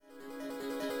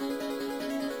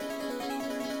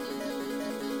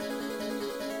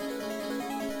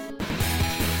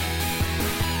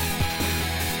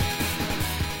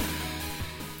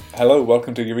Hello,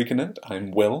 welcome to Eureka Nerd.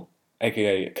 I'm Will,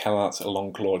 aka Calart's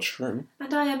long-clawed shrew.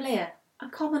 And I am Leah, a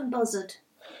common buzzard.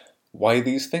 Why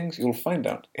these things? You'll find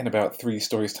out in about 3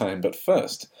 stories' time, but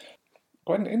first,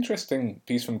 quite an interesting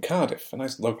piece from Cardiff, a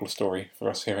nice local story for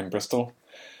us here in Bristol,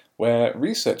 where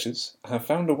researchers have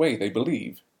found a way, they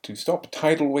believe, to stop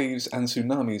tidal waves and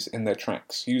tsunamis in their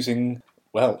tracks using,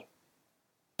 well,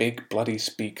 big bloody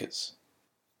speakers.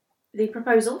 The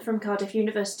proposal from Cardiff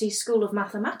University's School of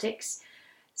Mathematics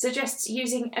suggests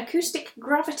using acoustic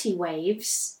gravity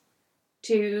waves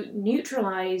to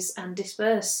neutralise and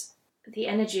disperse the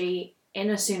energy in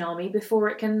a tsunami before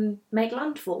it can make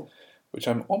landfall. Which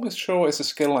I'm almost sure is a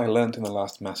skill I learnt in the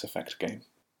last Mass Effect game.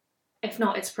 If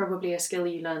not, it's probably a skill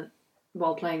you learnt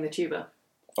while playing the tuba.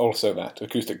 Also that,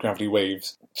 acoustic gravity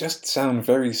waves just sound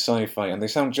very sci-fi, and they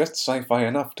sound just sci-fi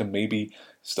enough to maybe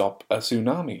stop a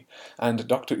tsunami. And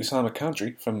Dr. Usama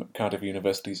Kadri from Cardiff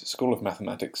University's School of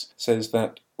Mathematics says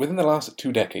that within the last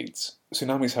 2 decades,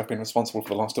 tsunamis have been responsible for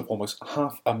the loss of almost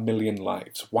 500,000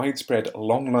 lives, widespread,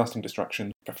 long-lasting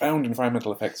destruction, profound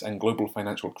environmental effects, and global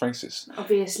financial crisis.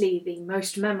 Obviously, the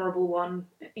most memorable one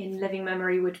in living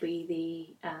memory would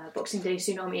be the Boxing Day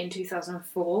tsunami in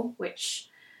 2004, which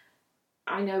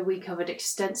I know we covered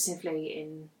extensively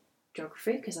in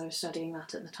geography, because I was studying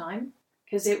that at the time,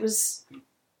 because it was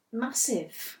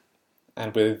massive.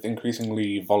 And with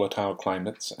increasingly volatile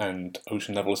climates and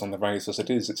ocean levels on the rise as it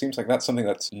is, it seems like that's something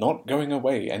that's not going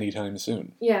away anytime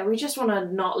soon. Yeah, we just want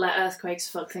to not let earthquakes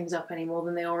fuck things up any more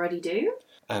than they already do.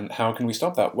 And how can we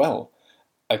stop that? Well,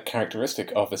 a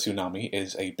characteristic of a tsunami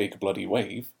is a big bloody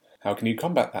wave. How can you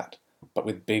combat that? But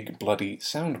with big bloody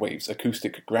sound waves,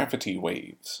 acoustic gravity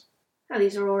waves. Now,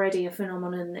 these are already a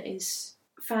phenomenon that is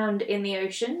found in the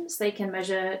oceans. They can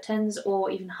measure tens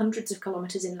or even hundreds of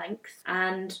kilometres in length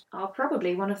and are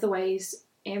probably one of the ways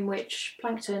in which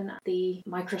plankton, the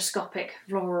microscopic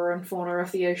flora and fauna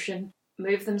of the ocean,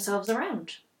 move themselves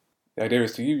around. The idea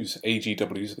is to use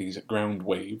AGWs, these ground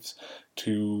waves,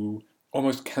 to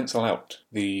almost cancel out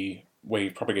the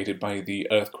wave propagated by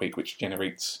the earthquake which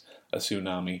generates a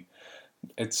tsunami.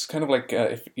 It's kind of like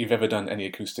if you've ever done any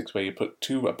acoustics where you put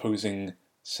 2 opposing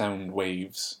sound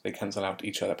waves, they cancel out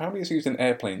each other. Apparently it's used in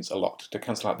airplanes a lot to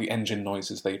cancel out the engine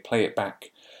noises. They play it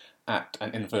back at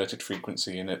an inverted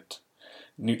frequency and it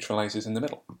neutralises in the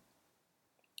middle.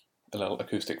 A little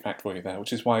acoustic fact for you there,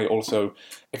 which is why also,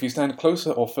 if you stand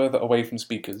closer or further away from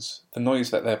speakers, the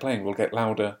noise that they're playing will get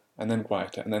louder and then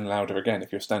quieter and then louder again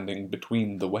if you're standing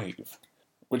between the wave.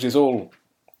 Which is all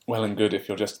well and good if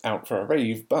you're just out for a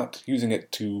rave, but using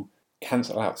it to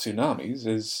cancel out tsunamis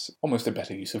is almost a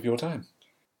better use of your time.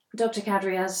 Dr.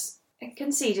 Kadri has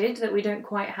conceded that we don't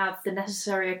quite have the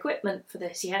necessary equipment for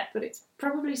this yet, but it's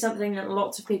probably something that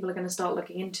lots of people are going to start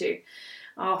looking into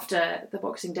after the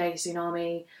Boxing Day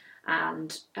tsunami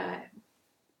and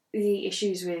the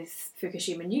issues with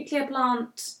Fukushima nuclear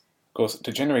plant. Of course,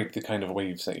 to generate the kind of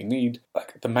waves that you need,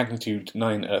 like the magnitude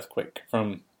 9 earthquake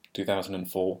from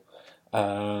 2004,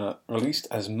 released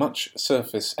as much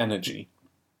surface energy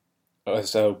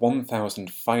as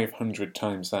 1,500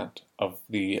 times that of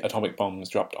the atomic bombs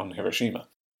dropped on Hiroshima.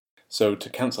 So to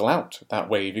cancel out that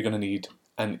wave, you're going to need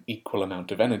an equal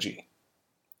amount of energy,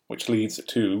 which leads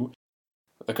to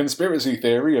the conspiracy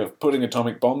theory of putting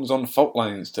atomic bombs on fault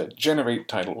lines to generate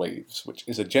tidal waves, which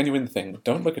is a genuine thing.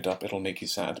 Don't look it up, it'll make you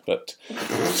sad, but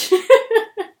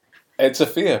it's a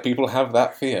fear. People have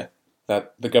that fear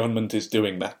that the government is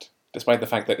doing that, despite the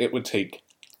fact that it would take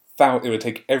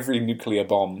every nuclear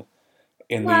bomb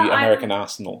in the American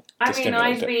arsenal to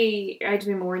stimulate it. I'd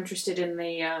be more interested in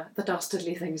the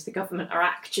dastardly things the government are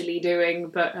actually doing,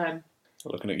 but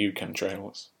looking at you,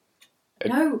 chemtrails.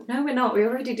 No, we're not. We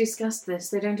already discussed this.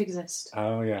 They don't exist.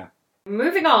 Oh yeah.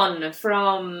 Moving on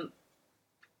from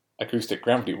acoustic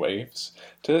gravity waves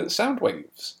to sound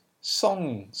waves,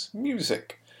 songs,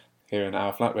 music. Here in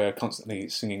our flat, we're constantly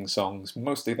singing songs,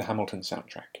 mostly the Hamilton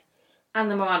soundtrack. And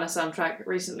the Moana soundtrack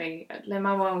recently.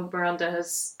 Lin-Manuel Miranda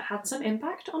has had some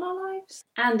impact on our lives.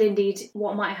 And indeed,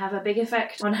 what might have a big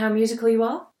effect on how musical you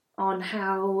are, on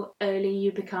how early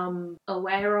you become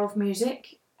aware of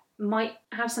music, might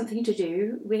have something to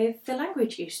do with the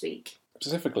language you speak.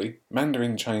 Specifically,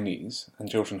 Mandarin Chinese, and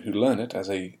children who learn it as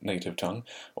a native tongue,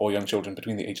 or young children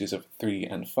between the ages of 3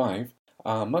 and 5,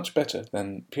 are much better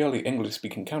than purely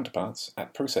English-speaking counterparts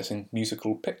at processing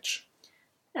musical pitch.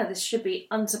 Now, this should be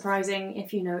unsurprising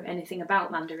if you know anything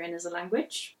about Mandarin as a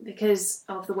language, because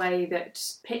of the way that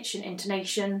pitch and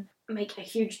intonation make a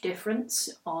huge difference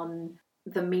on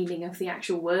the meaning of the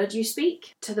actual word you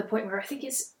speak, to the point where I think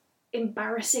it's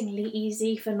embarrassingly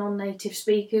easy for non-native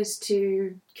speakers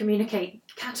to communicate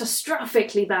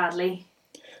catastrophically badly.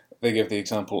 They give the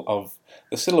example of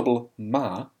the syllable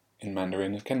ma in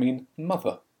Mandarin can mean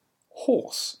mother,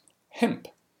 horse, hemp,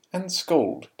 and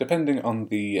scold, depending on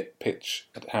the pitch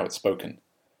and how it's spoken.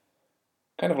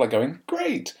 Kind of like going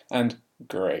great and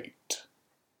great,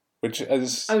 which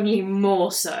is... Only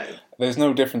more so. There's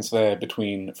no difference there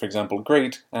between, for example,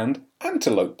 great and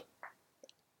antelope.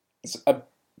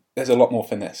 There's a lot more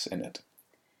finesse in it.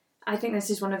 I think this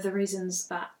is one of the reasons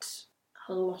that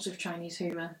a lot of Chinese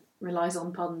humour relies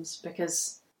on puns,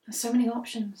 because there's so many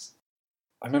options.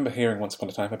 I remember hearing once upon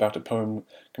a time about a poem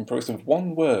composed of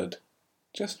one word,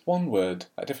 just one word,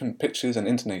 at different pitches and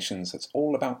intonations. It's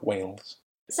all about whales.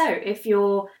 So, if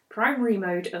your primary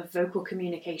mode of vocal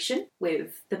communication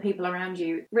with the people around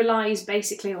you relies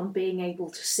basically on being able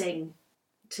to sing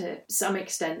to some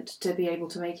extent, to be able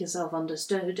to make yourself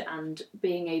understood and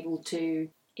being able to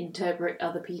interpret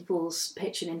other people's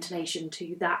pitch and intonation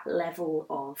to that level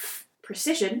of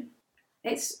precision,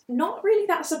 it's not really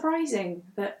that surprising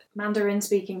that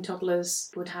Mandarin-speaking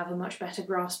toddlers would have a much better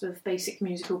grasp of basic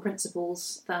musical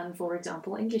principles than, for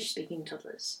example, English-speaking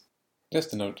toddlers.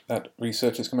 Just a note that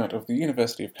research has come out of the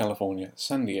University of California,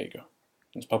 San Diego.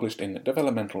 It's published in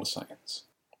Developmental Science.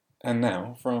 And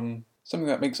now, from something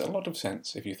that makes a lot of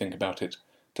sense if you think about it,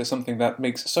 to something that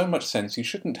makes so much sense you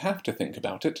shouldn't have to think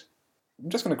about it, I'm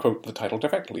just going to quote the title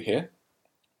directly here.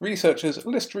 Researchers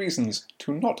list reasons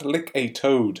to not lick a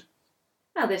toad.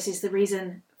 Now, this is the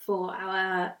reason for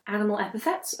our animal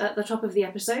epithets at the top of the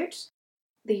episode.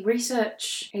 The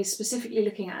research is specifically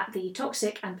looking at the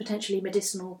toxic and potentially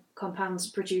medicinal compounds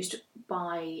produced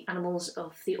by animals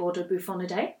of the order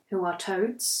Bufonidae, who are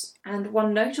toads. And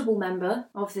one notable member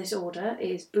of this order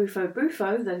is Bufo,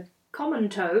 the common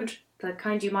toad, the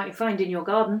kind you might find in your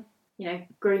garden,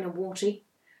 green and warty.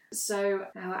 So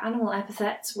our animal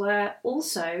epithets were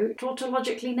also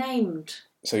tautologically named.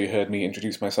 So you heard me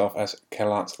introduce myself as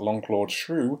Kelat's long-clawed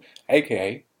shrew,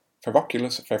 aka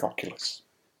Ferroculus ferroculus.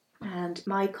 And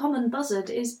my common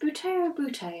buzzard is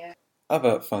Buteo.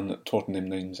 Other fun tautonym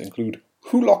names include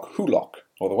Hulock,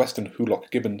 or the western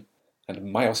Hulock gibbon, and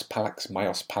Myos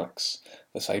palax,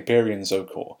 the Siberian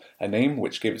zocor, a name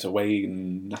which gives away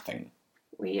nothing.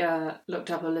 We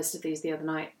looked up a list of these the other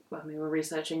night when we were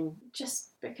researching,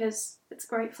 just because it's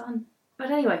great fun. But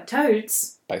anyway,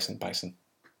 toads. Bison.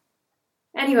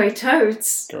 Anyway,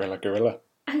 toads. Gorilla.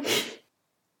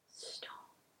 Stop.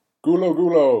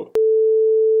 Gulo.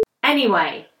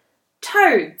 Anyway,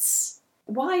 toads.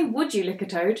 Why would you lick a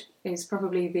toad is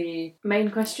probably the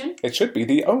main question. It should be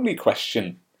the only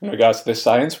question in regards to this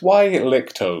science. Why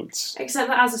lick toads? Except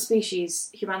that as a species,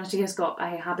 humanity has got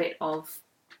a habit of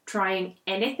trying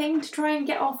anything to try and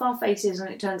get off our faces, and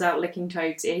it turns out licking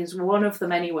toads is one of the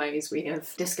many ways we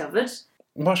have discovered.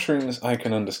 Mushrooms I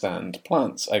can understand,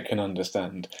 plants I can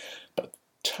understand, but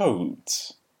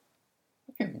toads?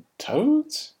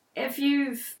 Toads? If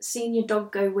you've seen your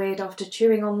dog go weird after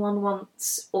chewing on one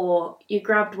once, or you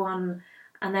grabbed one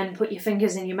and then put your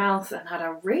fingers in your mouth and had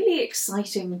a really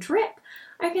exciting trip,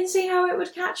 I can see how it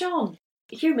would catch on.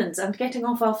 Humans and getting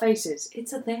off our faces,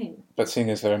 it's a thing. But seeing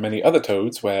as there are many other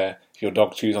toads where if your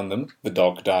dog chews on them, the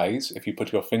dog dies. If you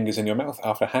put your fingers in your mouth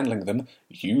after handling them,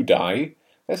 you die.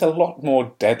 There's a lot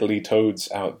more deadly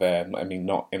toads out there. I mean,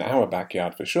 not in our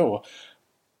backyard for sure,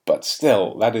 but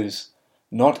still, that is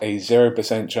not a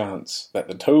 0% chance that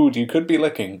the toad you could be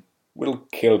licking will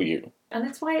kill you. And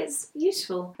that's why it's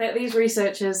useful that these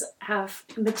researchers have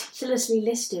meticulously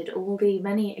listed all the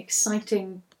many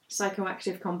exciting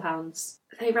psychoactive compounds.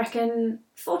 They reckon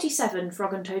 47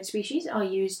 frog and toad species are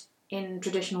used in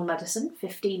traditional medicine.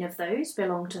 15 of those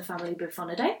belong to family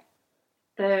Bufonidae.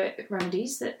 The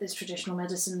remedies that this traditional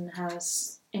medicine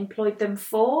has employed them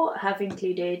for have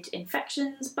included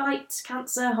infections, bites,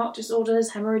 cancer, heart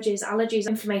disorders, hemorrhages, allergies,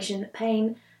 inflammation,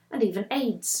 pain, and even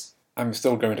AIDS. I'm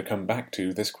still going to come back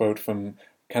to this quote from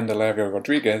Candelario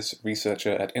Rodriguez,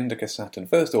 researcher at Indicasat and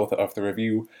first author of the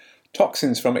review,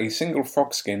 "Toxins from a single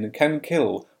frog skin can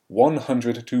kill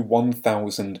 100 to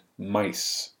 1,000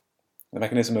 mice. The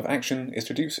mechanism of action is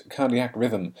to reduce cardiac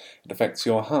rhythm. It affects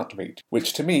your heart rate,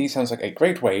 which to me sounds like a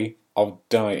great way of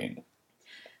dying."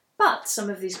 But some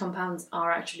of these compounds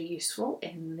are actually useful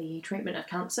in the treatment of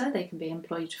cancer. They can be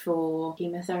employed for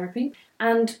chemotherapy.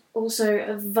 And also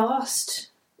a vast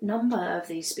number of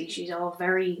these species are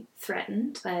very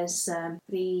threatened. There's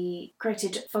the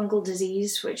created fungal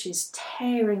disease, which is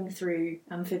tearing through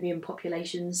amphibian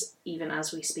populations even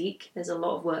as we speak. There's a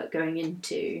lot of work going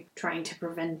into trying to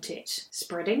prevent it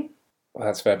spreading. Well,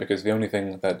 that's fair, because the only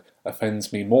thing that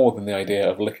offends me more than the idea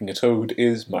of licking a toad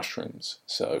is mushrooms.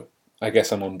 So I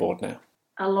guess I'm on board now.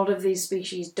 a lot of these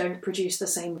species don't produce the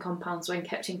same compounds when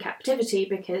kept in captivity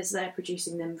because they're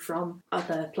producing them from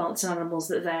other plants and animals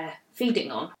that they're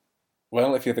feeding on.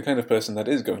 Well, if you're the kind of person that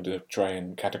is going to try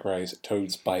and categorise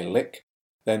toads by lick,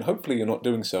 then hopefully you're not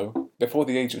doing so before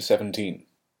the age of 17.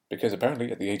 Because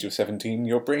apparently at the age of 17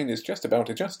 your brain is just about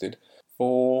adjusted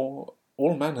for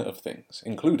all manner of things,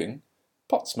 including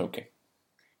pot smoking.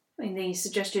 I mean, the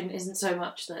suggestion isn't so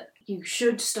much that you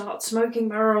should start smoking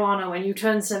marijuana when you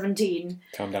turn 17.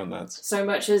 Calm down, lads. So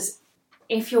much as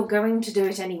if you're going to do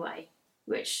it anyway,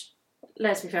 which,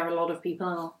 let's be fair, a lot of people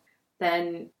are,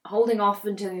 then holding off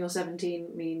until you're 17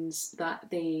 means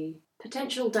that the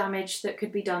potential damage that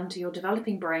could be done to your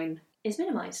developing brain is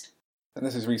minimised. And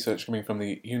this is research coming from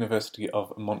the University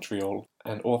of Montreal,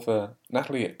 and author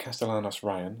Natalie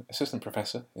Castellanos-Ryan, assistant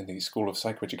professor in the School of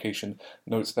Psychoeducation,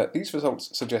 notes that these results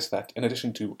suggest that, in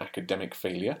addition to academic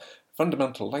failure,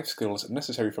 fundamental life skills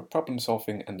necessary for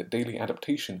problem-solving and daily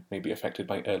adaptation may be affected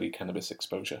by early cannabis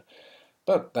exposure,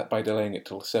 but that by delaying it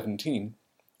till 17,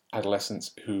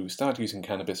 adolescents who start using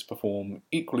cannabis perform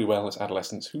equally well as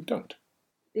adolescents who don't.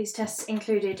 These tests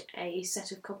included a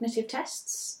set of cognitive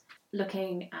tests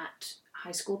looking at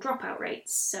high school dropout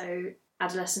rates. So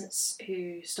adolescents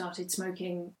who started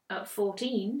smoking at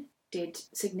 14 did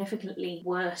significantly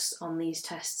worse on these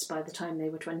tests by the time they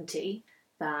were 20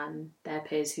 than their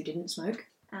peers who didn't smoke,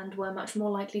 and were much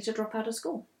more likely to drop out of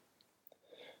school.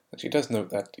 But she does note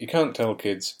that you can't tell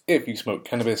kids, if you smoke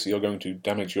cannabis, you're going to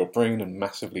damage your brain and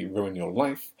massively ruin your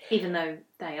life. Even though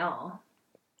they are,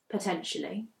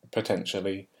 potentially.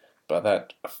 Potentially, but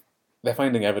that they're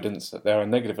finding evidence that there are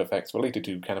negative effects related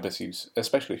to cannabis use,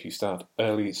 especially if you start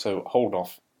early, so hold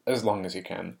off as long as you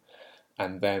can.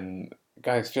 And then,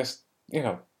 guys, just,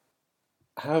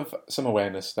 have some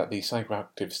awareness that the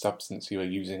psychoactive substance you are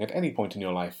using at any point in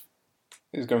your life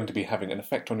is going to be having an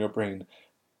effect on your brain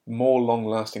more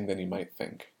long-lasting than you might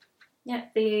think. Yeah,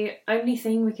 the only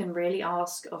thing we can really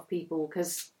ask of people,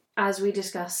 because as we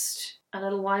discussed a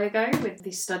little while ago with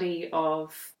the study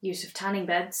of use of tanning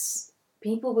beds,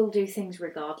 people will do things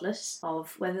regardless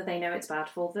of whether they know it's bad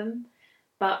for them,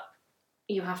 but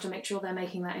you have to make sure they're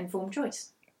making that informed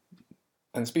choice.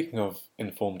 And speaking of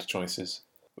informed choices,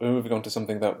 we're moving on to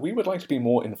something that we would like to be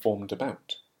more informed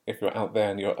about. If you're out there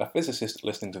and you're a physicist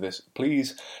listening to this,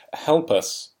 please help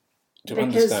us to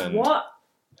understand. Because what?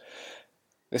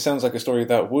 This sounds like a story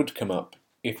that would come up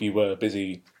if you were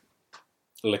busy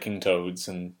licking toads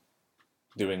and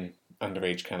doing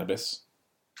underage cannabis.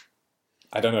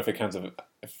 I don't know if it counts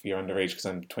if you're underage because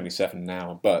I'm 27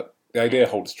 now, but the idea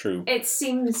holds true. It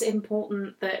seems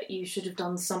important that you should have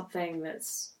done something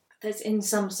that's in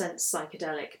some sense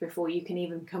psychedelic before you can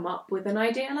even come up with an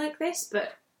idea like this,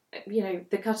 but,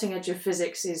 the cutting edge of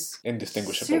physics is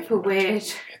indistinguishable. Super weird.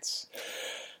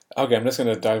 Okay, I'm just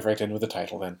going to dive right in with the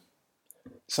title then.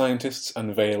 Scientists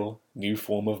unveil new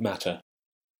form of matter.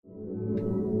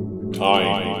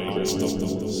 Time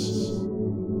crystals.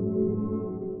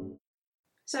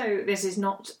 So this is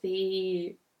not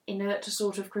the inert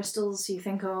sort of crystals you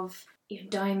think of,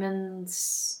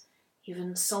 diamonds,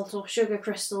 even salt or sugar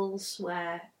crystals,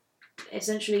 where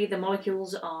essentially the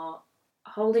molecules are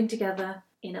holding together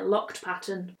in a locked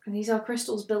pattern. And these are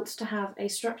crystals built to have a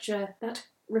structure that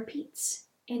repeats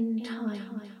in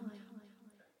time.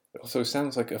 It also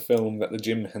sounds like a film that the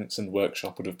Jim Henson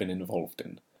Workshop would have been involved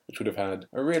in, which would have had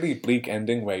a really bleak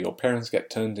ending where your parents get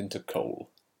turned into coal.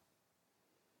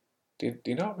 Do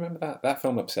you not remember that? That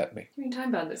film upset me. You mean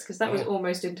Time Bandits? Because that was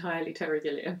almost entirely Terry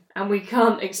Gilliam. And we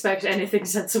can't expect anything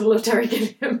sensible of Terry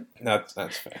Gilliam. That's fair.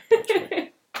 That's fair.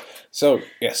 So,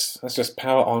 yes, let's just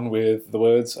power on with the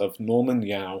words of Norman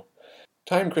Yao.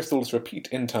 Time crystals repeat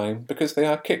in time because they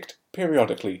are kicked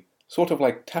periodically, sort of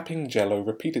like tapping Jell-O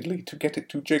repeatedly to get it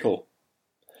to jiggle.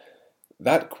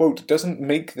 That quote doesn't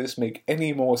make this make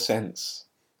any more sense.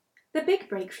 The big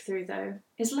breakthrough, though,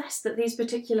 is less that these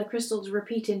particular crystals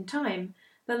repeat in time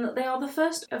than that they are the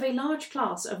first of a large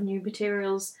class of new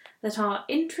materials that are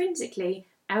intrinsically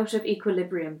out of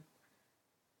equilibrium.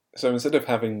 So instead of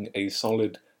having a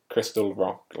solid crystal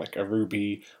rock like a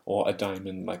ruby or a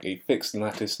diamond, like a fixed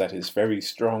lattice that is very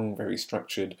strong, very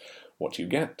structured, what you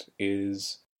get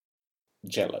is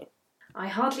Jell-O. I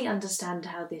hardly understand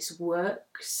how this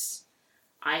works.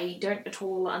 I don't at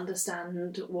all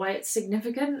understand why it's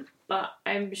significant, but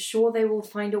I'm sure they will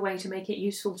find a way to make it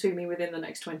useful to me within the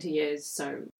next 20 years,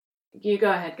 so you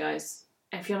go ahead, guys.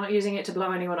 If you're not using it to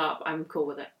blow anyone up, I'm cool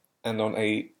with it. And on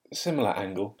a similar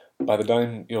angle, by the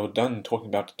time you're done talking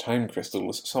about time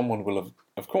crystals, someone will have,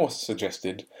 of course,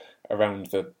 suggested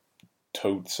around the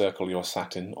toad circle you're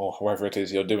sat in, or however it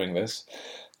is you're doing this,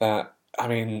 that,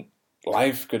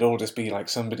 life could all just be like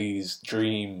somebody's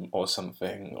dream or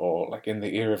something, or like in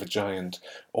the ear of a giant,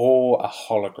 or a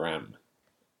hologram.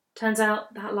 Turns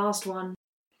out that last one.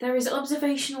 There is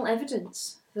observational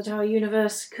evidence that our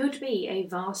universe could be a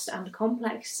vast and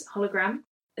complex hologram.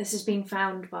 This has been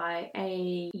found by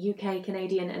a UK,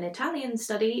 Canadian and Italian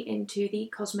study into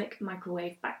the cosmic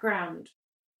microwave background.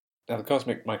 Now, the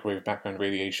cosmic microwave background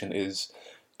radiation is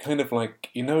kind of like,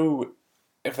 you know,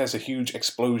 if there's a huge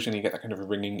explosion, you get that kind of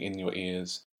ringing in your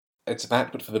ears. It's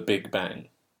that, but for the Big Bang.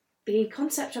 The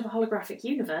concept of a holographic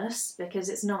universe, because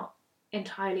it's not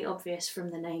entirely obvious from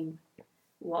the name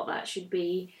what that should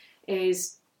be,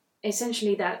 is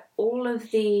essentially that all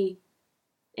of the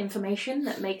information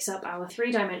that makes up our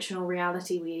three-dimensional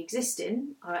reality we exist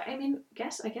in, I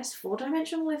guess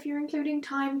four-dimensional if you're including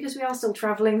time, because we are still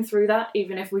travelling through that,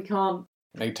 even if we can't.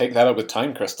 May take that up with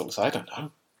time crystals, I don't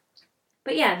know.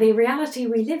 But yeah, the reality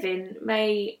we live in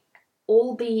may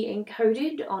all be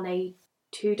encoded on a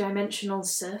two-dimensional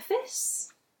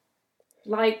surface,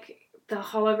 like the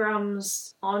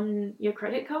holograms on your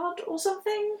credit card or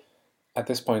something. At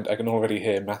this point, I can already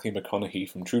hear Matthew McConaughey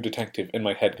from True Detective in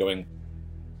my head going,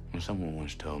 someone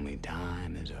once told me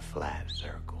time is a flat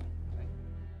circle.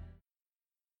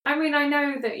 I mean, I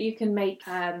know that you can make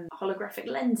holographic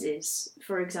lenses,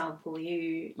 for example.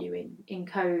 You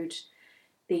encode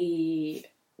the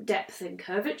depth and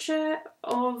curvature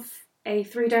of a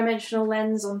three-dimensional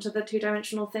lens onto the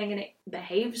two-dimensional thing, and it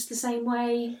behaves the same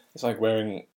way. It's like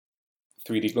wearing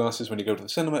 3D glasses when you go to the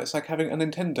cinema. It's like having a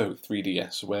Nintendo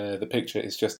 3DS, where the picture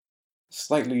is just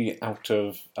slightly out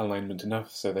of alignment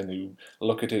enough, so then you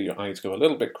look at it, your eyes go a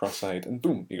little bit cross-eyed, and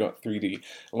boom, you got 3D.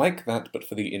 Like that, but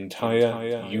for the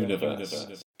entire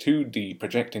universe. 2D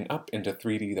projecting up into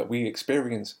 3D that we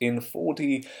experience in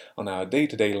 4D on our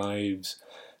day-to-day lives,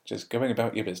 just going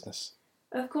about your business.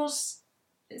 Of course,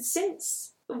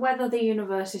 since whether the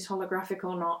universe is holographic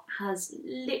or not has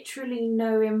literally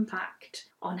no impact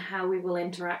on how we will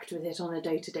interact with it on a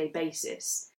day-to-day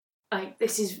basis,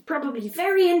 this is probably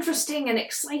very interesting and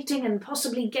exciting and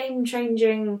possibly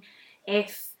game-changing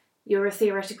if you're a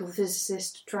theoretical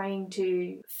physicist trying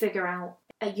to figure out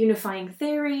a unifying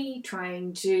theory,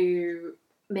 trying to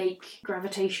make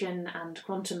gravitation and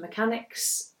quantum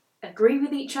mechanics agree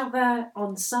with each other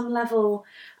on some level,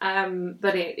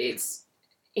 but it's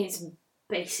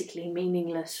basically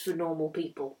meaningless for normal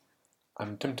people.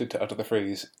 I'm tempted to utter the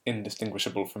phrase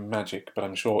indistinguishable from magic, but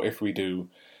I'm sure if we do,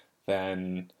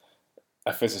 then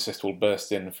a physicist will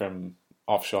burst in from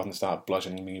offshore and start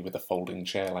bludgeoning me with a folding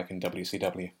chair like in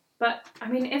WCW. But, I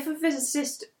mean, if a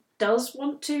physicist does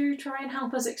want to try and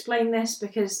help us explain this,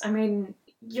 because, I mean,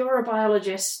 you're a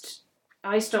biologist,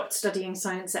 I stopped studying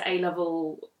science at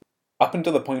A-level. Up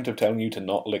until the point of telling you to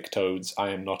not lick toads, I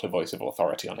am not a voice of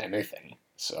authority on anything.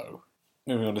 So,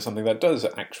 moving on to something that does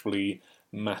actually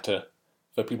matter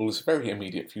for people's very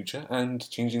immediate future and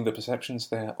changing the perceptions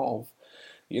thereof.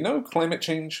 You know, climate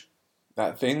change?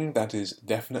 That thing that is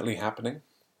definitely happening?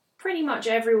 Pretty much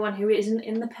everyone who isn't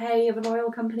in the pay of an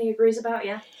oil company agrees about,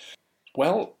 yeah.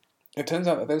 Well, it turns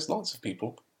out that there's lots of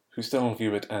people who still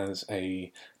view it as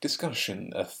a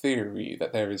discussion, a theory,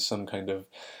 that there is some kind of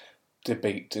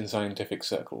debate in scientific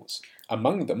circles.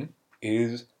 Among them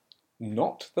is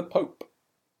not the Pope.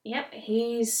 Yep,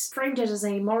 he's framed it as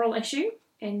a moral issue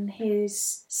in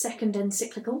his second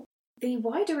encyclical. The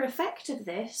wider effect of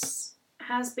this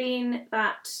has been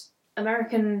that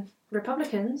American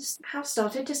Republicans have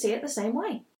started to see it the same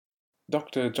way.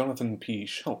 Dr. Jonathan P.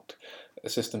 Schultz,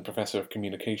 Assistant Professor of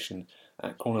Communication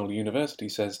at Cornell University,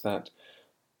 says that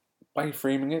by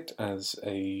framing it as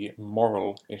a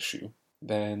moral issue,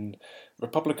 then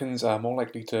Republicans are more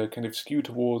likely to kind of skew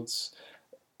towards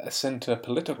a centre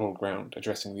political ground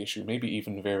addressing the issue, maybe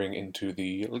even veering into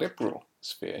the liberal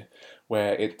sphere,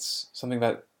 where it's something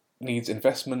that needs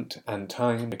investment and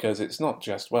time, because it's not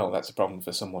just, well, that's a problem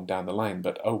for someone down the line,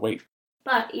 but oh wait.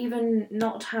 But even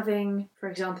not having, for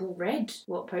example, read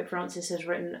what Pope Francis has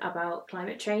written about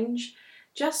climate change,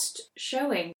 just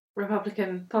showing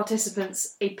Republican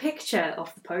participants a picture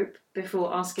of the Pope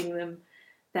before asking them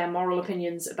their moral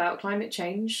opinions about climate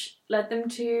change led them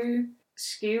to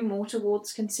skew more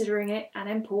towards considering it an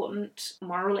important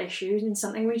moral issue and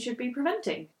something we should be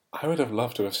preventing. I would have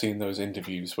loved to have seen those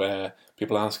interviews where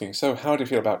people are asking, so how do you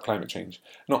feel about climate change?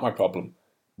 Not my problem.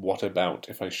 What about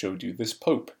if I showed you this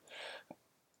Pope?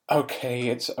 Okay,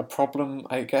 it's a problem,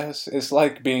 I guess. It's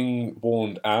like being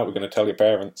warned, we're going to tell your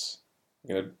parents.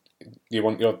 You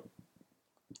want your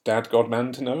dad God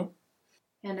man to know?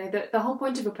 Yeah, no, the whole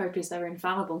point of a Pope is they're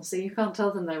infallible, so you can't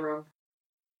tell them they're wrong.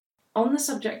 On the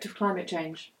subject of climate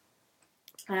change,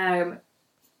 one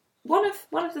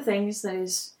of the things that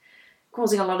is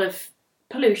causing a lot of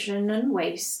pollution and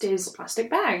waste is plastic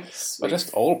bags. But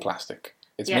just all plastic.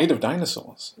 It's Yeah. made of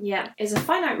dinosaurs. Yeah, it's a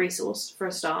finite resource for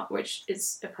a start, which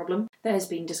is a problem. There has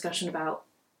been discussion about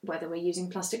whether we're using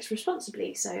plastics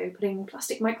responsibly, so putting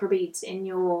plastic microbeads in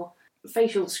your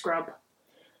facial scrub,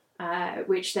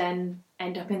 which then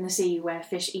end up in the sea where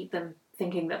fish eat them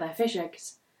thinking that they're fish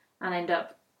eggs, and end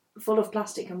up full of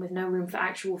plastic and with no room for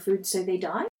actual food, so they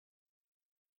die.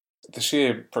 The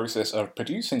sheer process of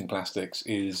producing plastics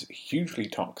is hugely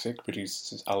toxic,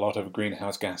 produces a lot of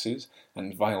greenhouse gases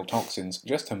and vile toxins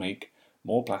just to make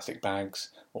more plastic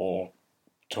bags or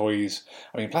toys.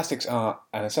 I mean, plastics are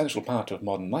an essential part of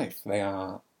modern life. They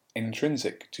are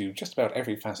intrinsic to just about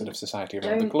every facet of society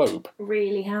around the globe.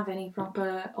 Really have any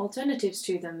proper alternatives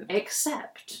to them,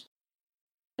 except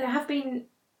there have been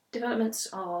developments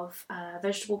of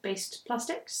vegetable-based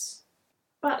plastics,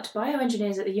 but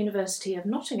bioengineers at the University of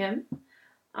Nottingham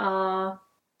are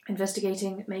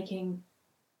investigating making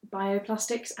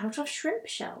bioplastics out of shrimp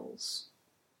shells.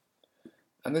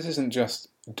 And this isn't just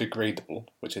degradable,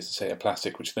 which is to say a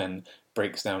plastic which then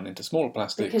breaks down into smaller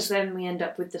plastics. Because then we end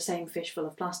up with the same fish full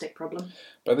of plastic problem.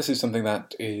 But this is something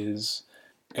that is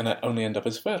going to only end up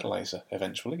as fertiliser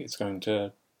eventually. It's going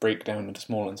to break down into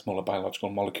smaller and smaller biological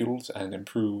molecules and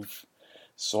improve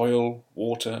soil,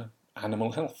 water,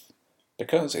 animal health.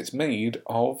 Because it's made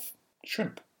of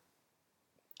shrimp.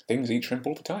 Things eat shrimp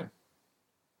all the time.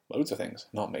 Loads of things.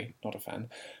 Not me, not a fan.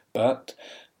 But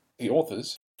the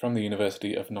authors from the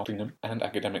University of Nottingham and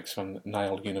academics from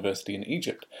Nile University in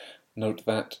Egypt note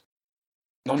that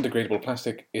non-degradable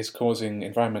plastic is causing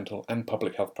environmental and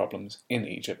public health problems in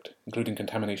Egypt, including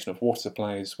contamination of water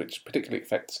supplies, which particularly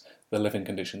affects the living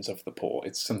conditions of the poor.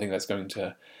 It's something that's going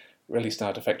to really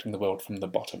start affecting the world from the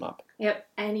bottom up. Yep,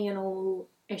 any and all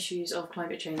issues of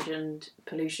climate change and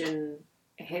pollution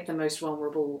hit the most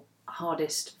vulnerable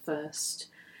hardest first.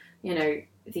 You know,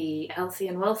 the healthy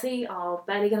and wealthy are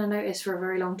barely going to notice for a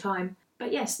very long time.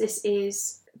 But yes, this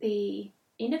is the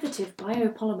innovative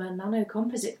biopolymer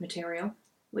nanocomposite material,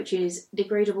 which is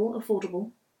degradable,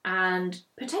 affordable, and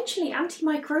potentially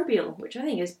antimicrobial, which I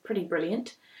think is pretty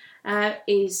brilliant,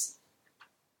 is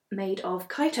made of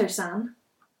chitosan,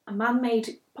 a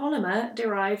man-made polymer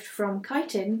derived from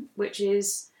chitin, which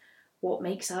is what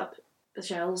makes up the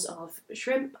shells of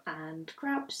shrimp and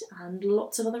crabs and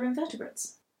lots of other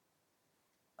invertebrates.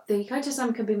 The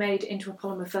chitosan can be made into a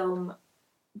polymer film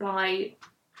by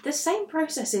the same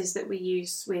processes that we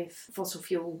use with fossil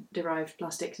fuel derived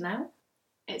plastics now.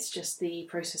 It's just the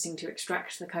processing to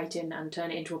extract the chitin and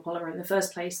turn it into a polymer in the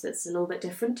first place that's a little bit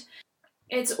different.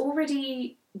 It's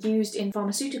already used in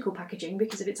pharmaceutical packaging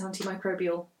because of its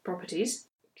antimicrobial properties.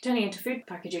 Turning it into food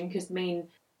packaging could mean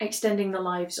extending the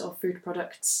lives of food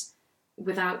products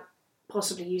without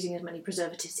possibly using as many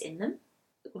preservatives in them.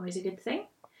 Always a good thing.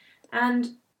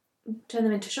 And turn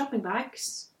them into shopping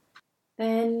bags,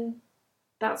 then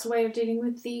that's a way of dealing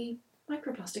with the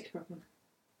microplastics problem.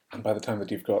 And by the time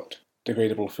that you've got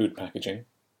degradable food packaging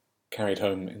carried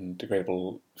home in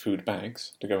degradable food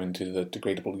bags to go into the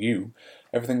degradable U,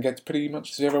 everything gets pretty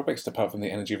much zero waste apart from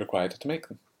the energy required to make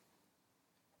them.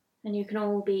 And you can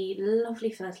all be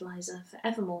lovely fertiliser for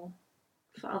evermore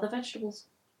for other vegetables.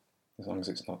 As long as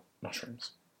it's not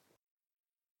mushrooms.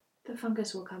 The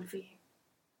fungus will come for you.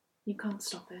 You can't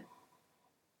stop it.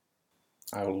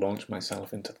 I will launch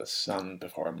myself into the sun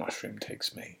before a mushroom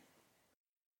takes me.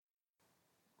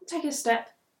 Take a step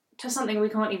to something we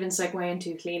can't even segue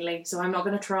into cleanly, so I'm not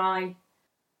going to try.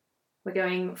 We're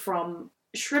going from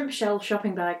shrimp shell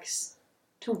shopping bags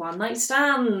to one-night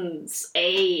stands.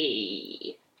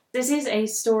 Ay. This is a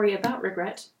story about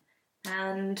regret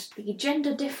and the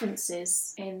gender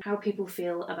differences in how people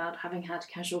feel about having had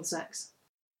casual sex.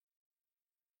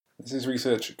 This is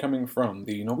research coming from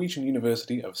the Norwegian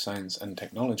University of Science and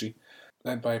Technology,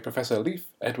 led by Professor Leif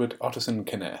Edward Ottersen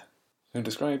Kenner, who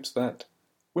describes that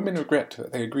women regret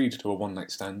that they agreed to a one-night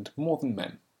stand more than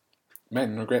men.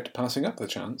 Men regret passing up the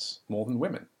chance more than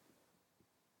women.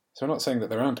 So I'm not saying that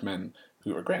there aren't men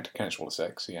who regret casual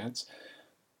sex, he adds,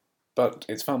 but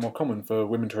it's far more common for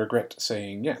women to regret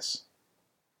saying yes.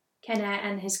 Kenner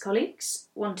and his colleagues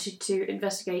wanted to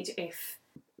investigate if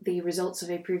the results of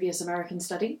a previous American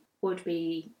study would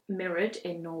be mirrored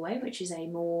in Norway, which is a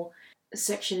more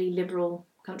sexually liberal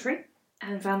country,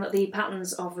 and found that the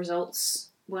patterns of results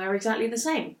were exactly the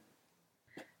same.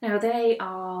 Now, they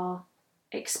are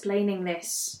explaining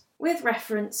this with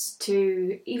reference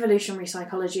to evolutionary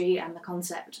psychology and the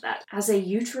concept that as a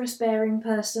uterus-bearing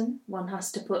person, one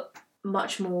has to put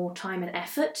much more time and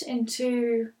effort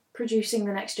into producing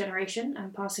the next generation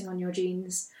and passing on your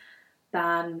genes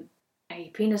than a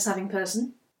penis-having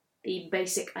person. The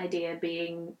basic idea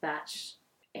being that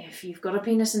if you've got a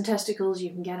penis and testicles, you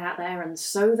can get out there and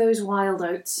sow those wild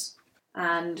oats,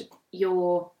 and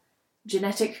your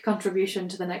genetic contribution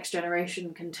to the next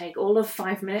generation can take all of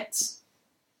 5 minutes.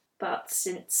 But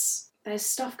since there's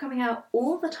stuff coming out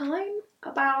all the time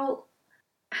about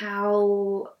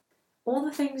how all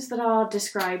the things that are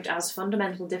described as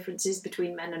fundamental differences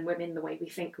between men and women, the way we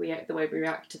think, the way we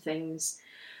react to things,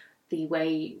 the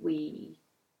way we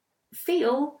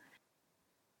feel,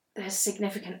 there's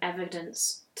significant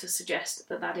evidence to suggest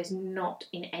that that is not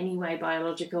in any way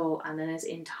biological and then is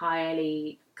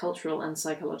entirely cultural and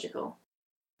psychological.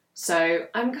 So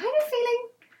I'm kind of feeling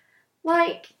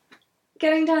like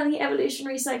going down the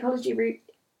evolutionary psychology route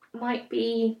might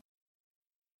be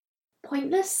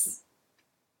pointless.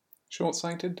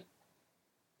 Short-sighted?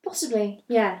 Possibly,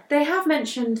 yeah. They have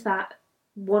mentioned that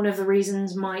one of the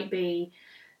reasons might be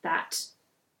that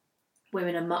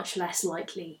women are much less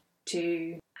likely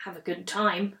to have a good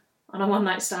time on a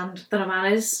one-night stand than a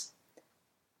man is.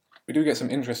 We do get some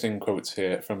interesting quotes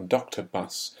here from Dr.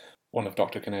 Buss, one of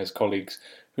Dr. Kinnear's colleagues,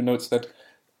 who notes that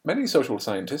many social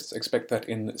scientists expect that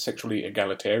in sexually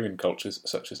egalitarian cultures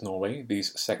such as Norway,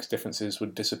 these sex differences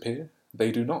would disappear.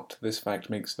 They do not. This fact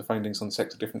makes the findings on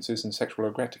sex differences and sexual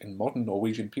regret in modern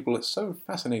Norwegian people so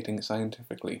fascinating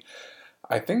scientifically.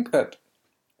 I think that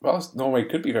whilst Norway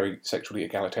could be very sexually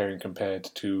egalitarian compared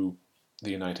to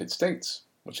the United States,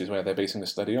 which is where they're basing the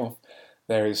study off,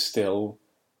 there is still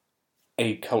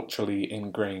a culturally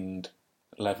ingrained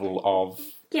level of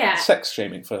sex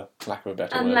shaming, for lack of a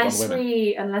better word, on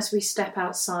women. Unless we step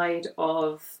outside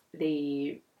of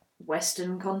the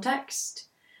Western context,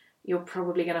 you're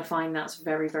probably going to find that's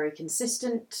very, very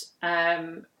consistent.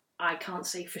 I can't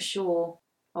say for sure,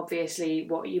 obviously,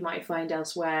 what you might find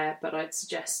elsewhere, but I'd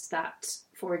suggest that,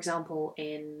 for example,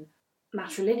 in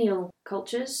matrilineal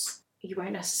cultures, you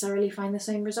won't necessarily find the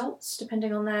same results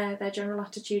depending on their general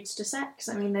attitudes to sex.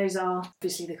 I mean, those are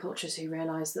obviously the cultures who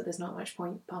realise that there's not much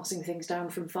point passing things down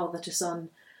from father to son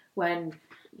when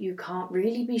you can't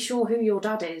really be sure who your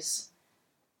dad is.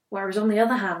 Whereas on the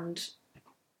other hand...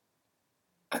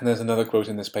 And there's another quote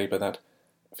in this paper that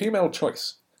female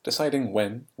choice, deciding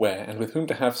when, where, and with whom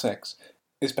to have sex,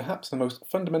 is perhaps the most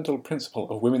fundamental principle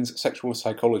of women's sexual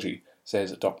psychology,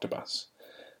 says Dr. Buss.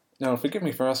 Now, forgive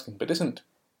me for asking, but isn't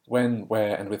when,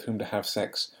 where, and with whom to have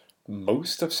sex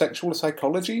most of sexual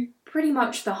psychology? Pretty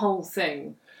much the whole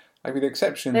thing. Like, with the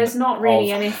exception There's not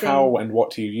really of anything... how and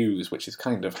what you use, which is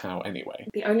kind of how anyway.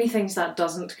 The only things that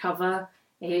doesn't cover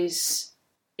is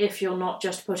if you're not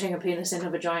just putting a penis in a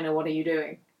vagina, what are you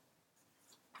doing?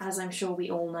 As I'm sure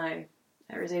we all know,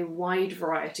 there is a wide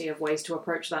variety of ways to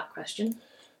approach that question.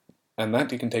 And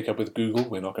that you can take up with Google.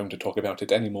 We're not going to talk about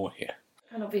it anymore here.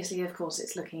 And obviously, of course,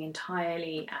 it's looking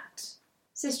entirely at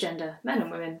cisgender men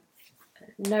and women.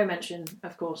 No mention,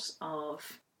 of course,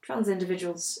 of trans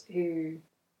individuals who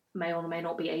may or may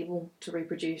not be able to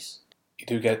reproduce. You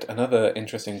do get another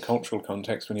interesting cultural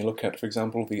context when you look at, for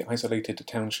example, the isolated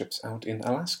townships out in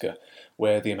Alaska,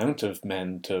 where the amount of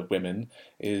men to women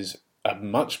is a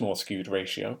much more skewed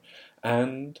ratio,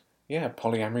 and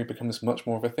polyamory becomes much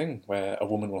more of a thing, where a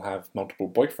woman will have multiple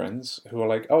boyfriends who are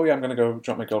like, oh yeah, I'm going to go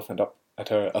drop my girlfriend up at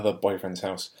her other boyfriend's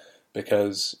house,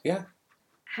 because,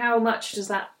 How much does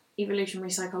that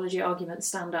evolutionary psychology argument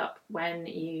stand up when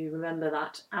you remember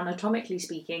that, anatomically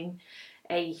speaking,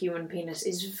 a human penis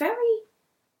is very,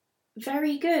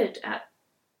 very good at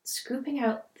scooping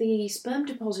out the sperm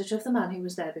deposit of the man who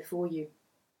was there before you?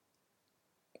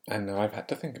 And now I've had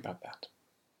to think about that.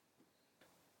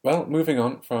 Well, moving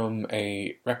on from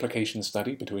a replication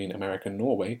study between America and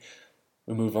Norway,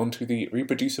 we move on to the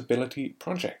Reproducibility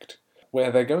Project,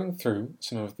 where they're going through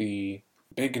some of the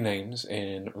big names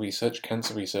in research,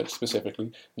 cancer research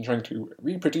specifically, and trying to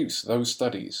reproduce those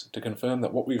studies to confirm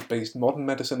that what we've based modern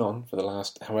medicine on for the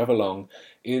last however long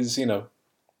is,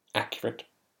 accurate,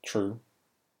 true,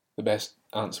 the best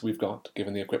answer we've got,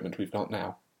 given the equipment we've got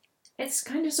now. It's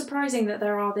kind of surprising that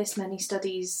there are this many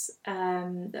studies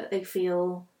that they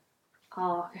feel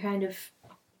are kind of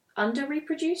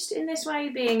under-reproduced in this way,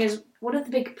 being as one of the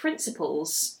big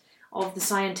principles of the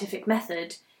scientific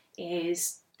method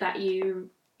is that you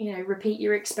repeat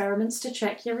your experiments to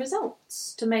check your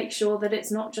results, to make sure that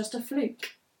it's not just a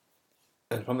fluke.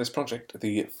 And from this project,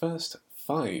 the first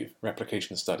 5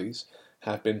 replication studies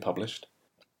have been published,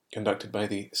 conducted by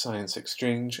the Science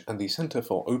Exchange and the Centre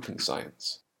for Open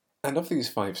Science. And of these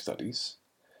 5 studies,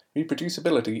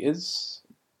 reproducibility is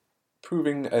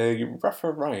proving a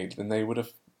rougher ride than they would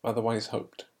have otherwise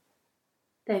hoped.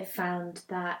 They've found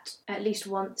that at least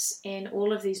once in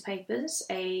all of these papers,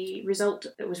 a result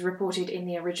that was reported in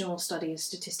the original study as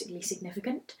statistically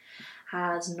significant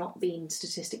has not been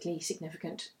statistically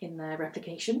significant in their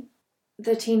replication.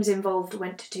 The teams involved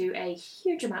went to a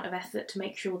huge amount of effort to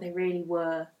make sure they really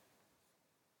were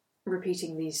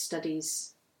repeating these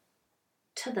studies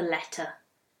to the letter,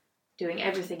 doing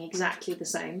everything exactly the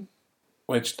same.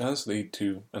 Which does lead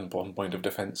to an important point of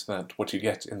defence that what you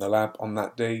get in the lab on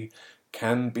that day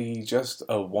can be just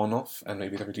a one-off, and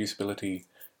maybe the reducibility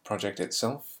project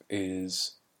itself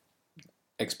is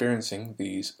experiencing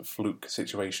these fluke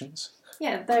situations.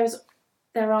 Yeah,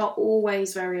 there are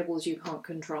always variables you can't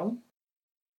control.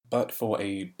 But for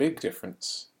a big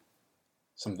difference,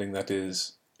 something that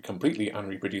is completely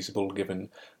unreproducible given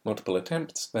multiple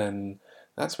attempts, then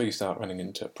that's where you start running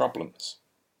into problems.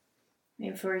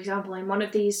 For example, in one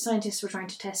of these, scientists were trying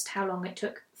to test how long it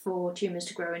took for tumours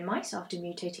to grow in mice after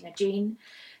mutating a gene.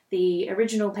 The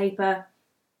original paper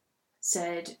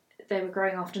said they were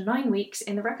growing after 9 weeks.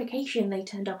 In the replication, they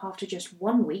turned up after just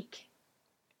 1 week.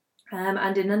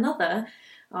 And in another,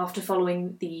 after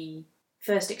following the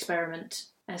first experiment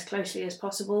as closely as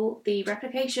possible, the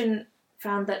replication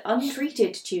found that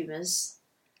untreated tumours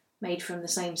made from the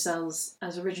same cells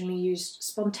as originally used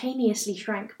spontaneously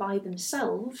shrank by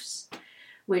themselves,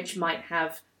 which might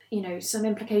have, some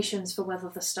implications for whether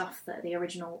the stuff that the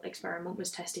original experiment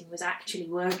was testing was actually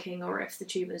working, or if the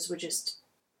tumours were just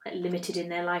limited in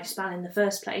their lifespan in the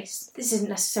first place. This isn't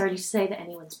necessarily to say that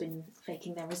anyone's been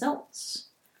faking their results.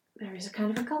 There is a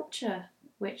kind of a culture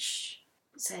which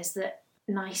says that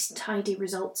nice, tidy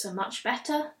results are much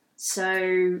better.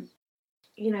 So,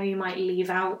 you might leave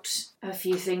out a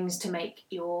few things to make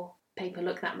your paper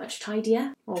look that much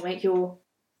tidier, or make your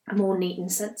more neat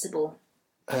and sensible.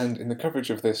 And in the coverage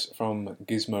of this from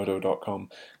Gizmodo.com,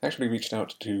 I actually reached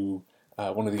out to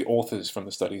one of the authors from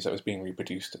the studies that was being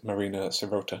reproduced, Marina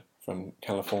Sirota from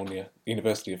California,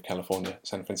 University of California,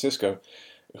 San Francisco,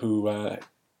 who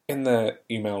in their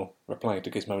email reply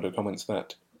to Gizmodo comments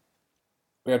that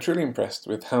we are truly impressed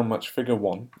with how much Figure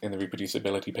 1 in the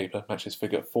reproducibility paper matches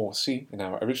Figure 4c in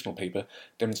our original paper,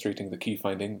 demonstrating the key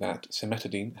finding that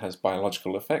cimetidine has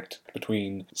biological effect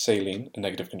between saline, a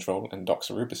negative control, and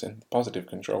doxorubicin, the positive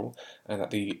control, and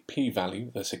that the p-value,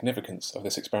 the significance of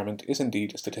this experiment, is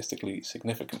indeed statistically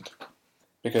significant.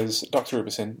 Because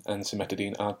doxorubicin and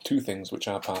cimetidine are two things which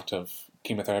are part of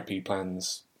chemotherapy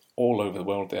plans all over the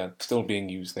world. They are still being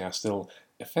used, they are still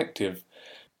effective.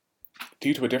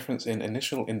 Due to a difference in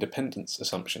initial independence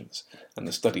assumptions and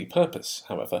the study purpose,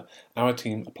 however, our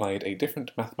team applied a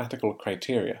different mathematical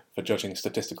criteria for judging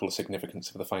statistical significance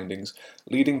of the findings,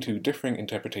 leading to differing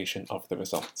interpretation of the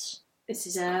results. This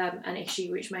is an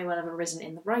issue which may well have arisen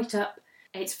in the write-up.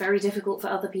 It's very difficult for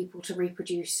other people to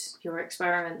reproduce your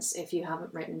experiments if you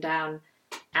haven't written down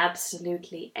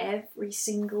absolutely every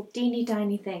single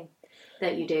teeny-tiny thing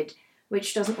that you did,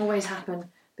 which doesn't always happen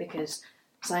because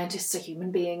scientists are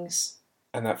human beings.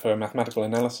 And that for mathematical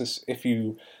analysis, if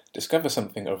you discover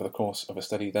something over the course of a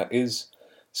study that is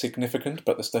significant,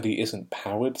 but the study isn't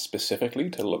powered specifically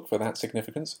to look for that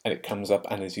significance, and it comes up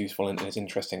and is useful and is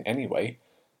interesting anyway,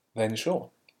 then sure.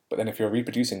 But then if you're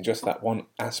reproducing just that one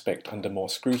aspect under more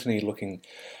scrutiny,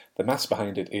 the maths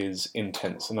behind it is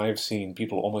intense. And I've seen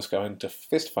people almost go into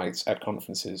fistfights at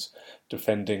conferences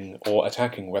defending or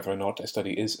attacking whether or not a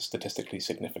study is statistically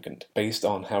significant, based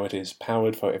on how it is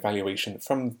powered for evaluation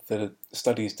from the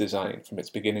study's design, from its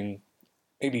beginning,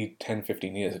 maybe 10,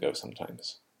 15 years ago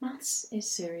sometimes. Maths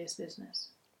is serious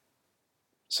business.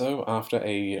 So after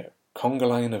a conga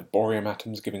line of borium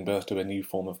atoms giving birth to a new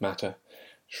form of matter,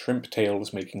 shrimp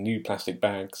tails making new plastic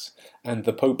bags, and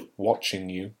the Pope watching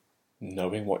you,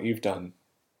 knowing what you've done,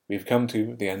 we've come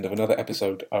to the end of another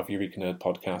episode of Eureka Nerd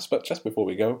Podcast. But just before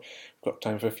we go, we've got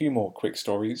time for a few more quick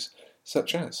stories,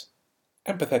 such as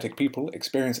empathetic people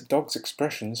experience dogs'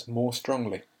 expressions more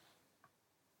strongly.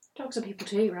 Dogs are people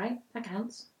too, right? That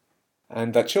counts.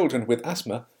 And that children with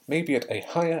asthma may be at a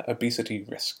higher obesity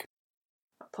risk.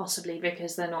 Possibly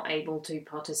because they're not able to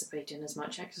participate in as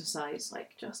much exercise,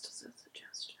 just as a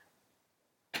suggestion.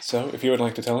 So, if you would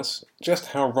like to tell us just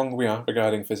how wrong we are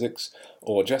regarding physics,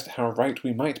 or just how right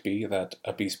we might be that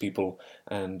obese people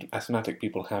and asthmatic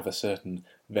people have a certain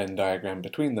Venn diagram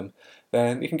between them,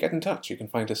 then you can get in touch. You can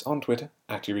find us on Twitter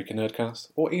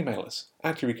 @EurekaNerdcast, or email us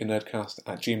at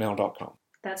eurekanerdcast@gmail.com.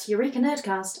 That's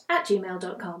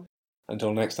eurekanerdcast@gmail.com.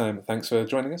 Until next time, thanks for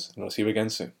joining us, and we'll see you again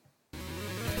soon.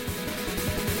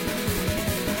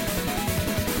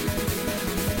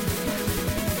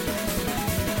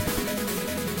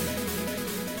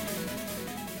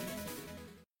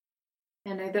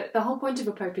 You know, the whole point of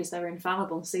a pope is they're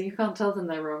infallible, so you can't tell them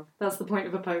they're wrong. That's the point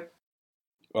of a pope.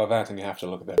 Well, that, and you have to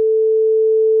look at their...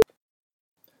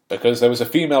 Because there was a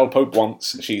female pope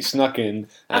once, she snuck in...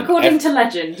 And according to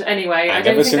legend, anyway. I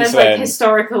don't think there's like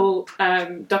historical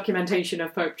documentation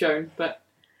of Pope Joan, but...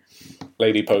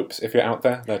 Lady popes, if you're out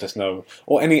there, let us know.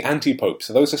 Or any anti-popes.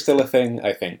 Those are still a thing,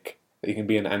 I think, that you can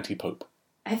be an anti-pope.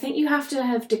 I think you have to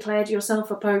have declared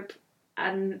yourself a pope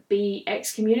and be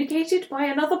excommunicated by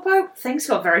another pope. Things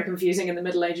got very confusing in the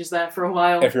Middle Ages there for a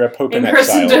while. If you're a pope in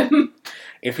exile,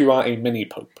 if you are a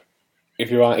mini-pope,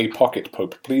 if you are a pocket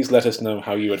pope, please let us know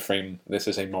how you would frame this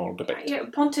as a moral debate. Yeah,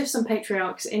 pontiffs and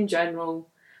patriarchs in general.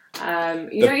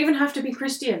 You don't even have to be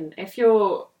Christian. If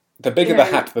you're... The bigger the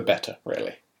hat, the better,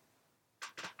 really.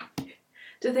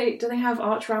 Do they have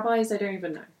arch-rabbis? I don't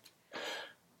even know.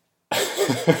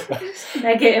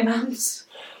 Mega imams.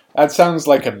 That sounds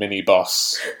like a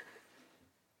mini-boss.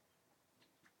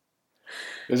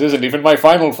 This isn't even my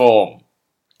final form.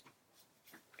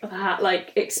 The hat,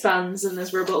 like, expands and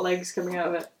there's robot legs coming out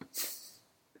of it.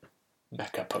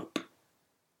 Mecha Pope.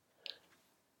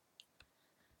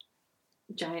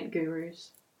 Giant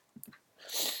gurus.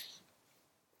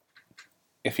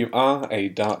 If you are a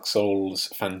Dark Souls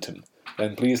phantom,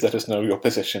 then please let us know your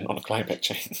position on climate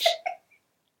change.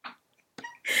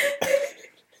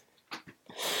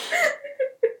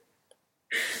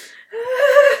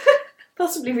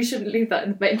 Possibly we shouldn't leave that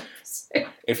in the main episode.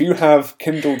 If you have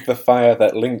kindled the fire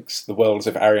that links the worlds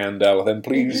of Ariandel, then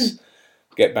please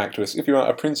get back to us. If you are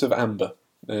a Prince of Amber,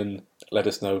 then let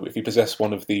us know. If you possess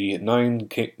one of the nine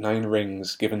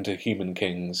rings given to human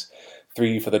kings,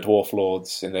 3 for the dwarf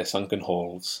lords in their sunken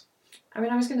halls. I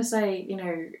mean, I was going to say, you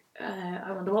know,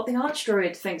 I wonder what the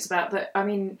Archdruid thinks about, but I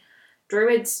mean,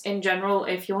 druids in general,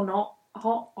 if you're not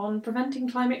hot on preventing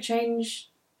climate change,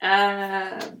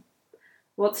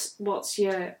 what's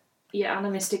your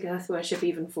animistic earth worship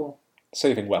even for?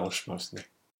 Saving Welsh, mostly.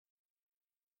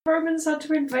 Romans had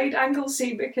to invade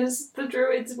Anglesey because the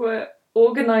druids were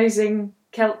organising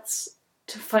Celts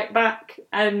to fight back,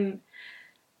 and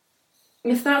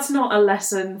if that's not a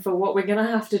lesson for what we're going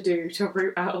to have to do to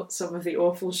root out some of the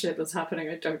awful shit that's happening,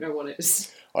 I don't know what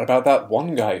is. What about that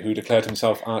one guy who declared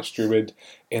himself Archdruid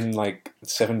in, like,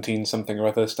 17-something or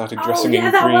other, started dressing in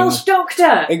green? that Welsh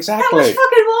doctor! Exactly! That was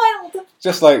fucking wild!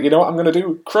 Just like, you know what I'm going to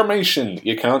do? Cremation!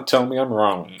 You can't tell me I'm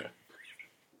wrong.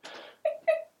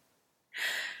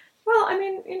 Well, I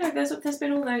mean, you know, there's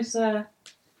been all those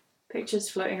pictures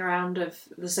floating around of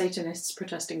the Satanists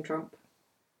protesting Trump.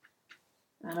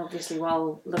 And obviously,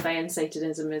 while LaVeyan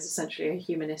Satanism is essentially a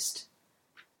humanist,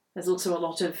 there's also a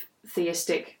lot of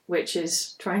theistic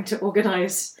witches trying to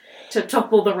organise to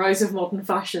topple the rise of modern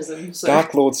fascism. So.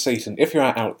 Dark Lord Satan, if you're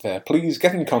out there, please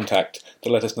get in contact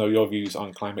to let us know your views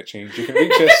on climate change. You can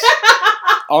reach us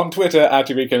on Twitter at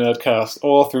EurekaNerdcast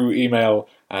or through email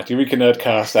at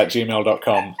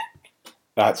eurekanerdcast@gmail.com.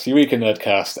 That's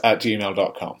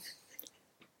eurekanerdcast@gmail.com.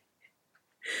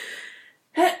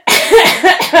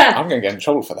 I'm going to get in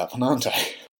trouble for that one, aren't I?